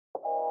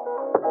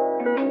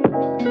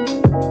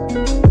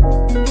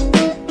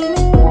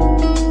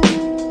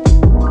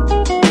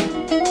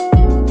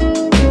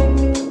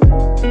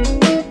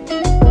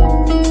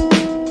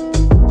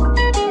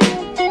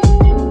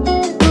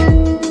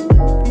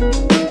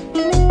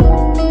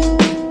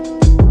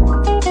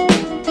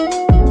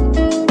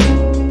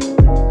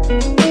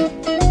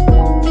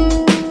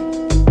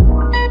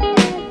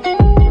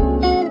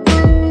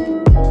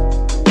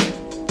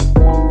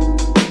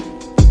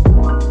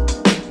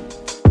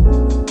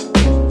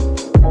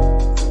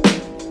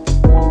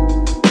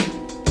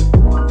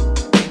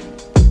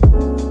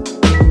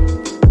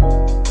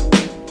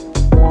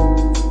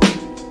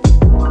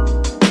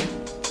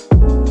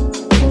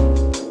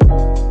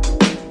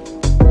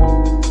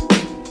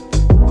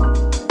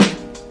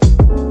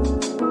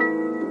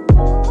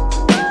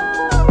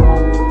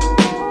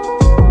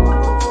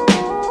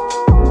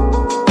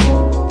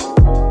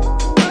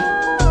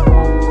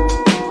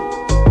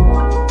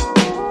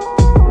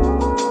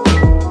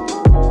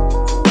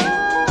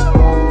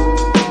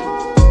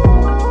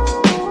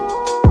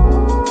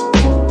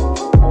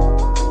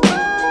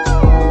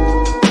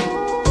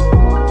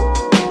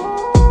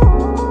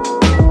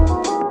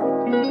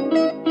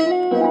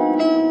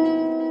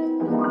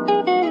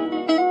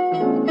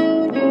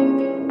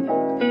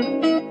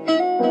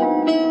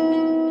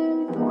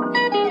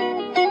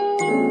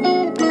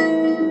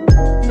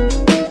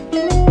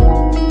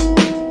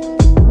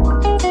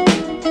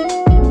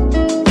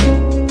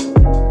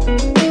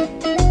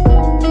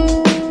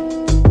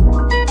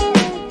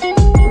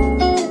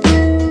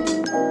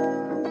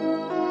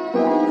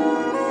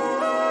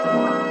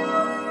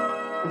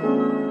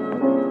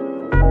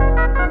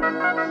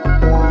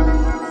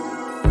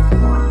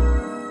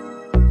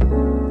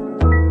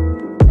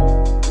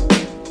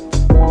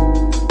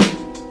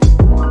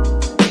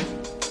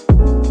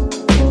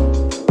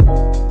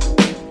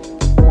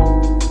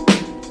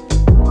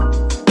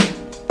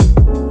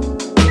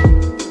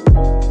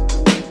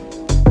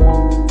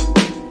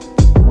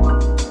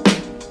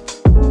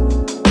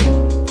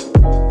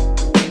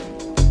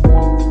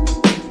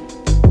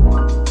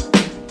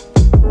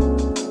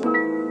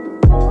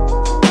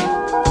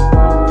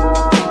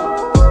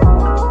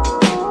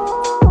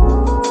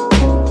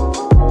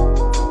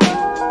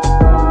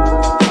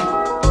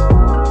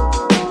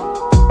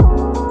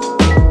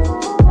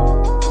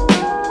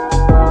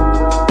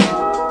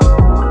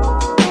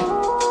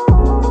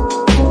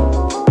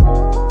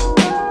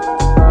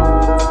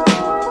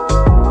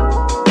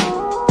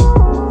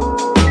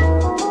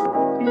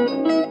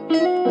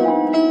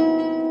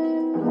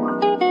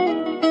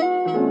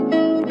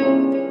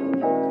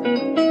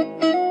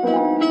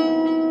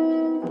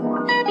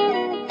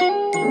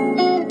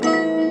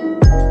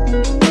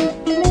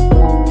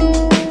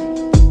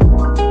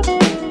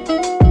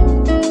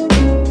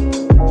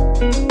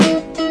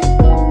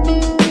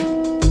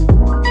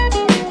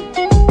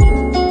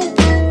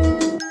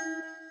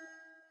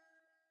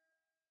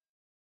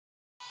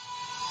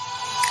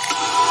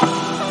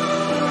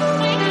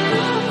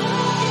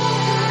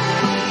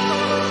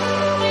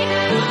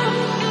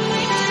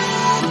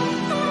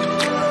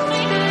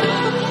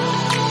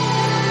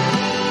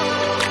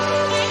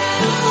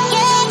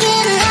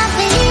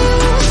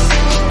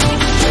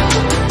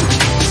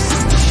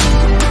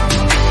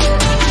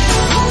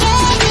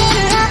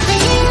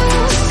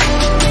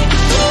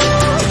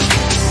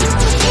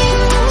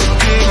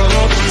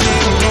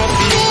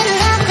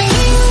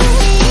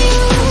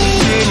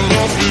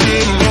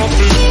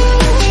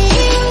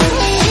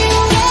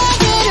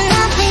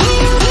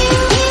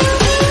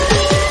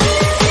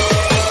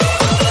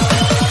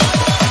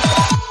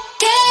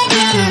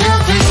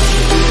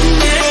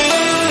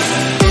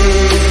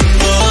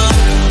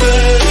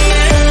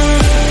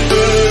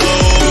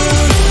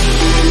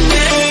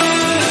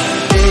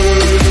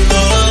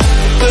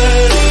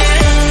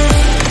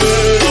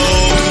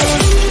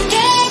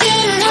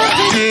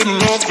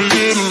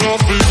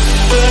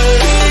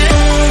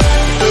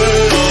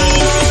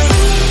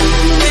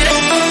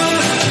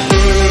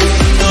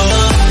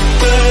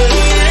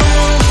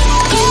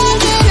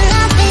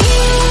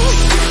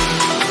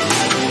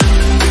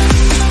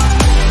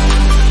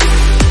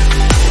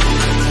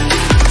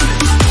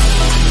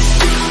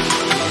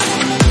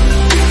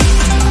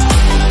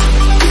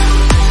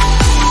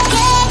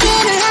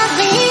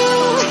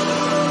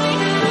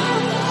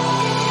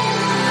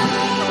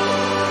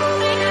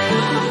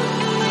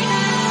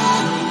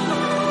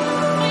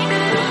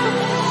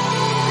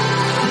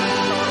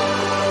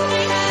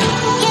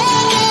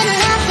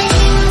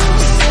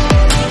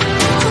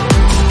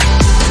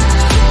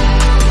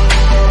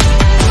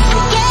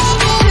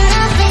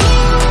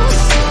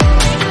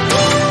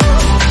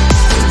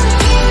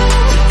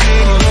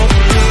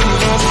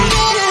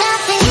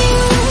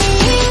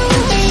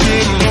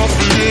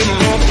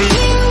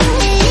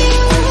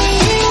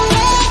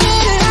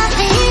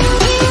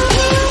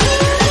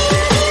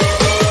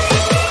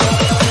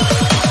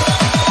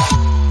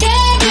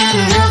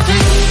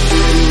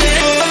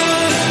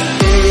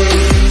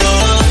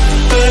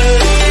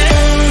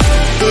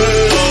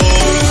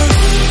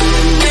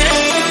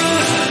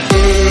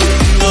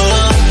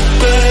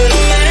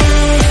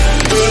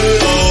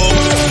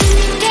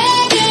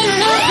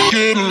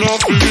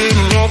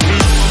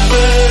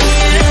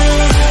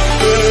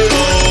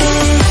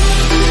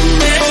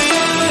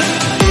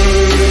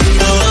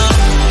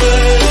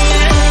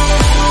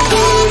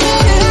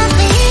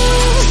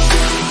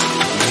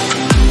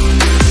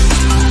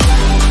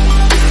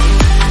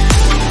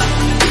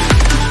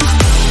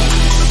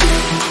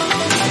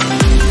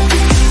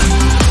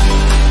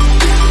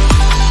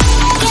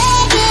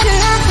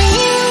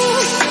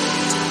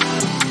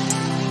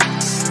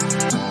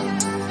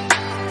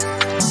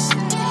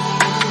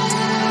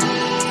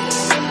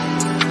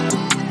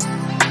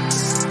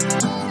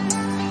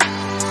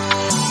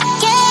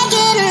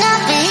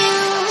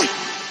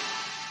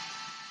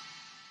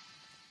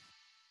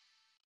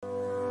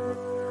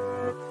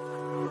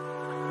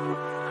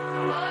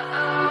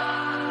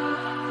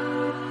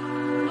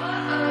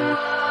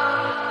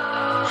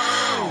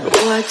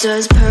What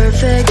does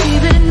perfect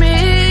even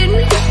mean?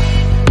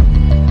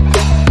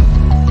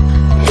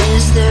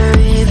 Is there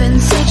even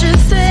such a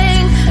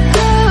thing?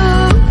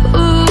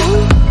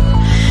 Ooh,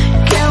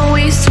 can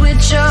we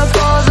switch up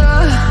all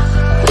the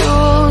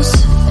rules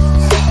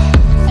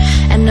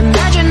and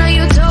imagine a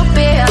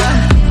utopia?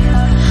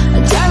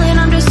 Darling,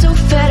 I'm just so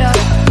fed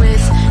up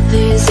with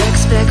these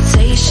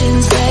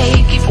expectations.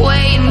 They keep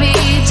weighing me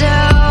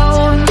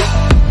down.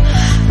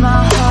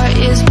 My heart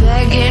is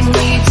begging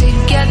me to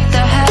get the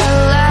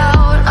hell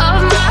out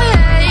of my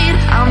head.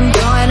 I'm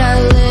gonna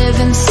live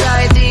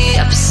inside the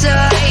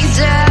upside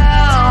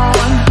down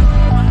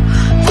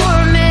for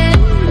a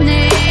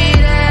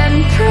minute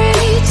and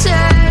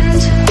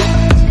pretend,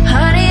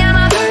 honey, I'm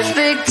a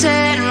perfect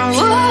 10.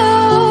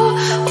 Whoa,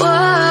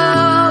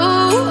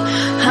 whoa,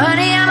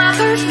 honey, I'm a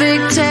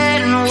perfect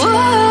 10.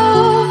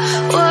 Whoa,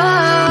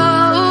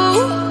 whoa,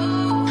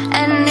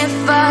 and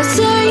if I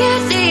say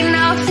it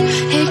enough,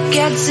 it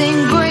gets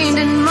ingrained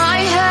in my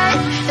head,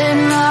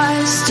 and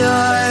I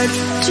start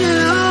to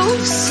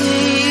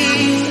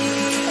see,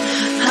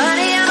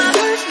 honey, I'm a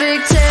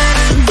perfect 10.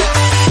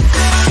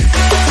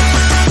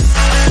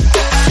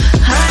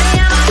 Honey,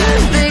 I'm a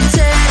perfect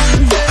 10.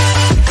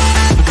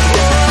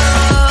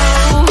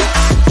 Whoa,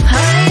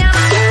 honey, I'm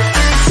a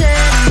perfect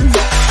 10.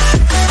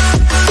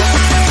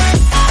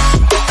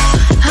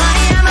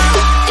 Honey, I'm a,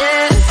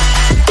 yeah.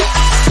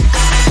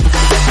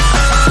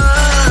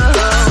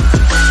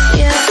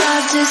 Yeah,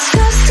 I've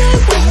discussed it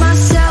with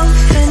myself,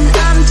 and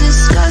I'm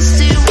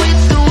disgusted with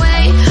the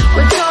way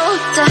we're told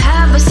to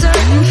have a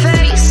certain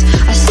face.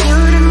 I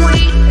stood and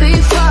wait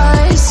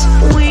because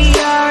we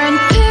aren't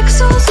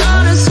pixels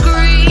on a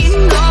screen.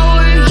 No,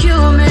 we're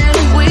human,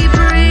 we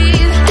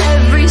breathe.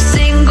 Every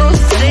single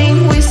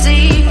thing we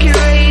see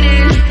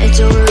curated, it's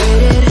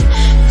overrated.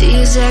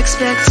 These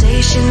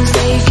expectations,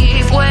 they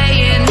keep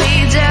weighing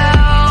me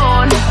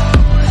down.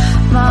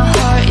 My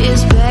heart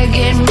is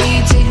begging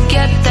me to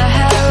get the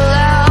hell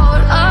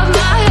out of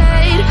my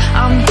head.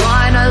 I'm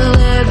gonna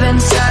live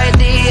inside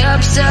the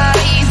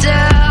upside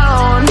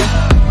down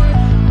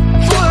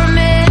for a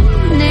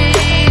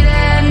minute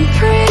and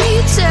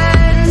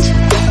pretend,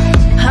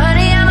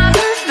 honey, I'm a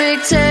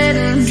perfect 10.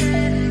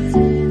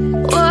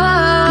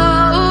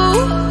 Whoa,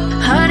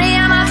 honey,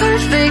 I'm a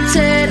perfect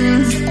 10.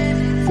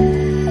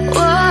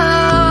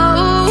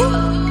 Whoa,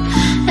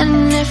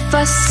 and if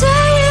I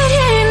say it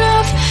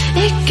enough,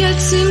 it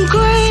gets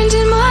ingrained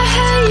in my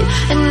head,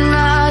 and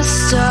I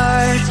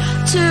start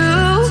to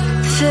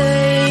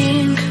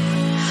think,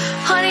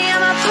 honey,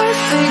 I'm a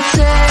perfect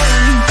 10.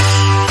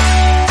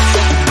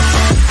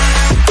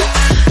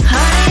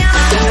 Honey, I'm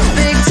a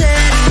perfect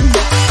 10.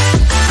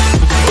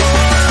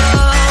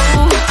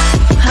 Whoa,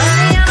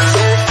 honey, I'm a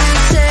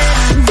perfect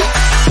 10.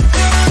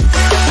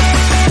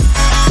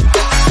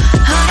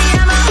 Honey,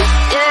 I'm a,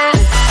 yeah.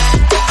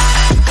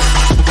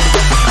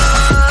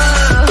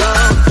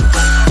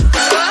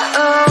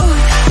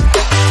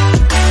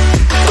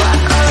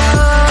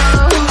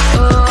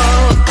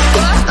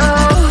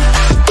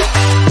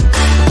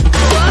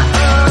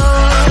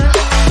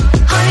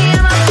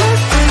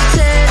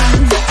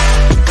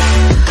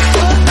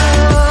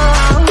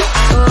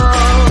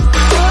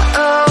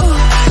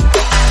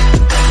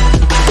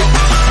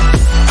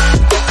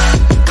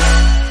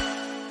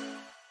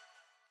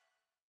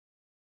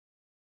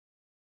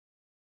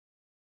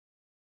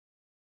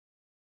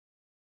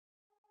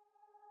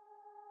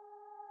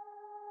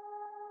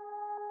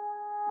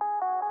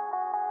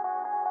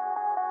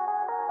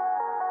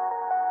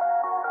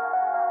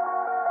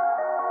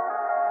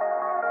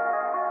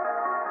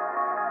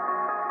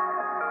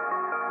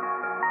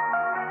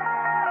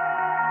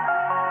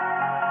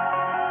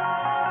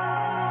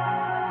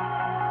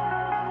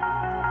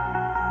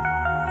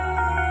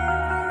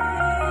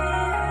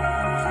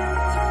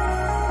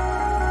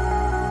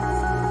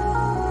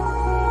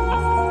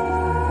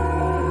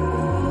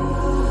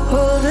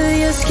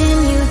 Skin,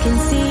 you can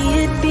see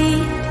it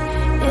beat,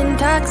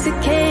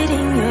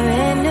 intoxicating your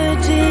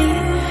energy.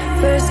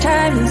 First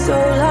time in so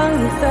long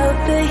you felt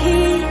the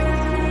heat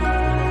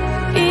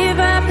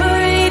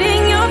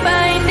evaporating your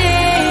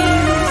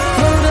bindings.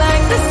 Move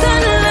like the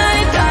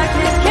sunlight,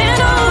 darkness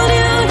can't hold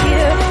you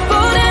here.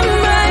 Bold and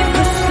bright,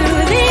 push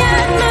through the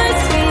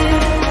atmosphere.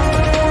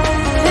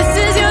 This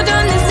is your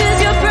dawn, this is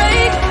your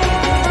break.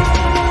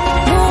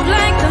 Move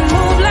like the,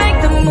 move like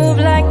the, move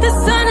like the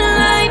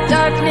sunlight,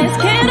 darkness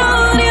can't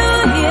hold you.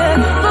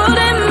 Bold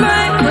and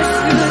bright, push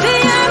through the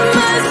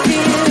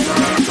atmosphere.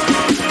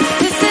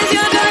 This is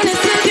your dawn,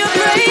 this is your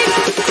break.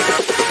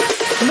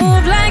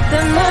 Move like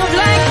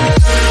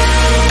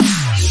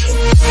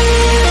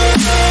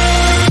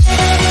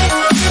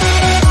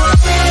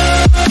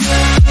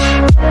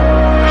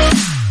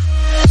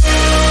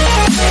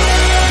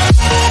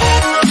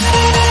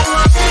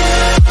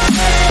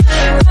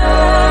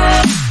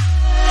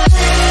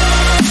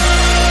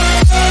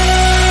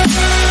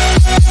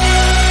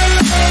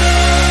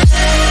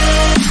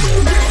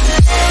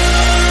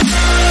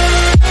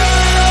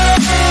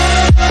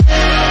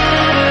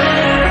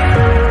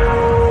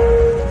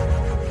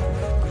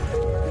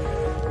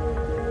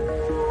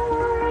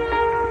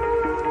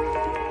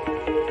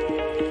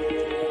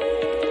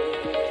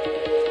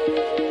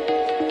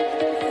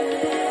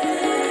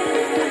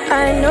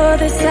I know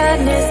the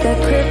sadness that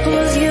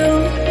cripples you.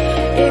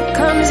 It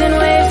comes in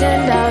waves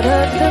and out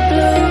of the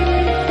blue.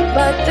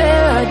 But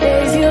there are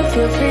days you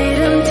feel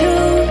freedom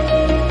too.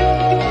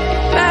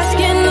 Bask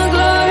in the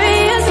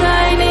glorious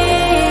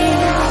lightning.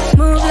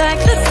 Move like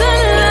the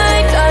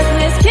sunlight.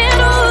 Darkness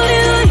can't hold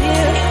you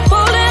here.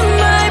 Bold and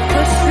bright,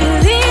 push through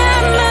the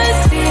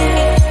atmosphere.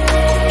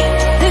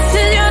 This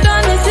is your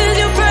dawn, this is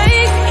your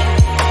break.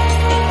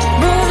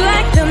 Move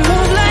like the,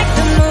 move like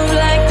the, move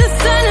like the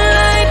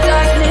sunlight.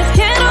 Darkness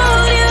can't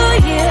hold you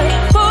here.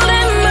 Bold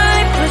and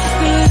bright, push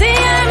through the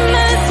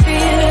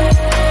atmosphere.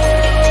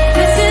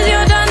 This is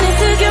your dawn, this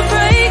is your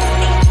break.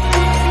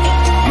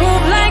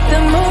 Move like the,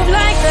 move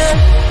like the,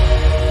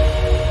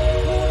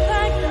 move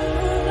like the,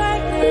 move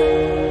like the, move like the.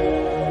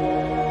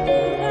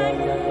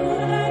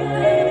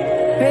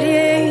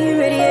 Radiate,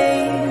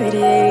 radiate,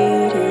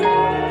 radiate.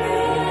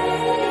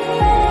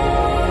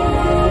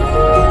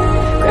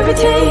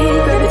 Gravitate,